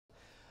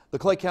The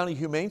Clay County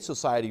Humane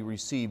Society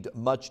received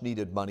much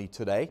needed money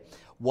today.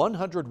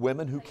 100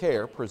 Women Who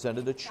Care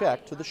presented a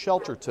check to the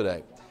shelter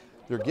today.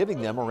 They're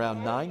giving them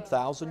around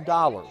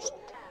 $9,000.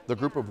 The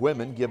group of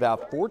women give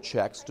out 4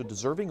 checks to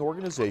deserving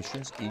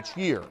organizations each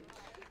year.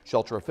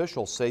 Shelter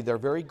officials say they're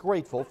very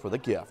grateful for the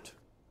gift.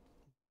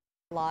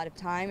 A lot of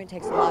time, it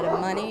takes a lot of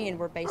money, and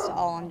we're based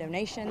all on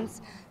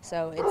donations,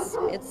 so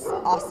it's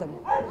awesome.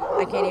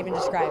 I can't even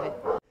describe it.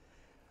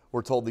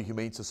 We're told the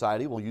Humane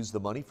Society will use the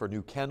money for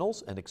new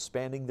kennels and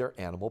expanding their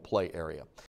animal play area.